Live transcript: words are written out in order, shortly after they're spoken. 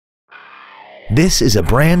This is a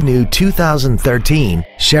brand new 2013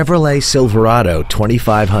 Chevrolet Silverado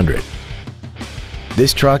 2500.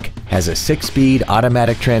 This truck has a 6-speed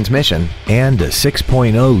automatic transmission and a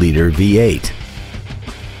 6.0-liter V8.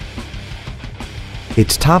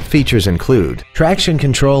 Its top features include traction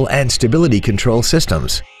control and stability control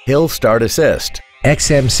systems, hill start assist,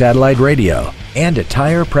 XM satellite radio, and a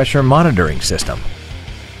tire pressure monitoring system.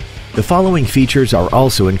 The following features are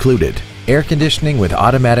also included: air conditioning with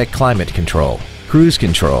automatic climate control, cruise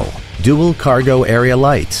control, dual cargo area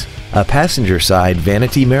lights, a passenger side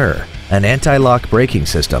vanity mirror, an anti-lock braking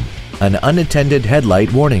system, an unattended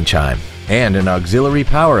headlight warning chime, and an auxiliary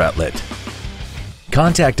power outlet.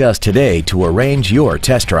 Contact us today to arrange your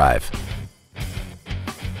test drive.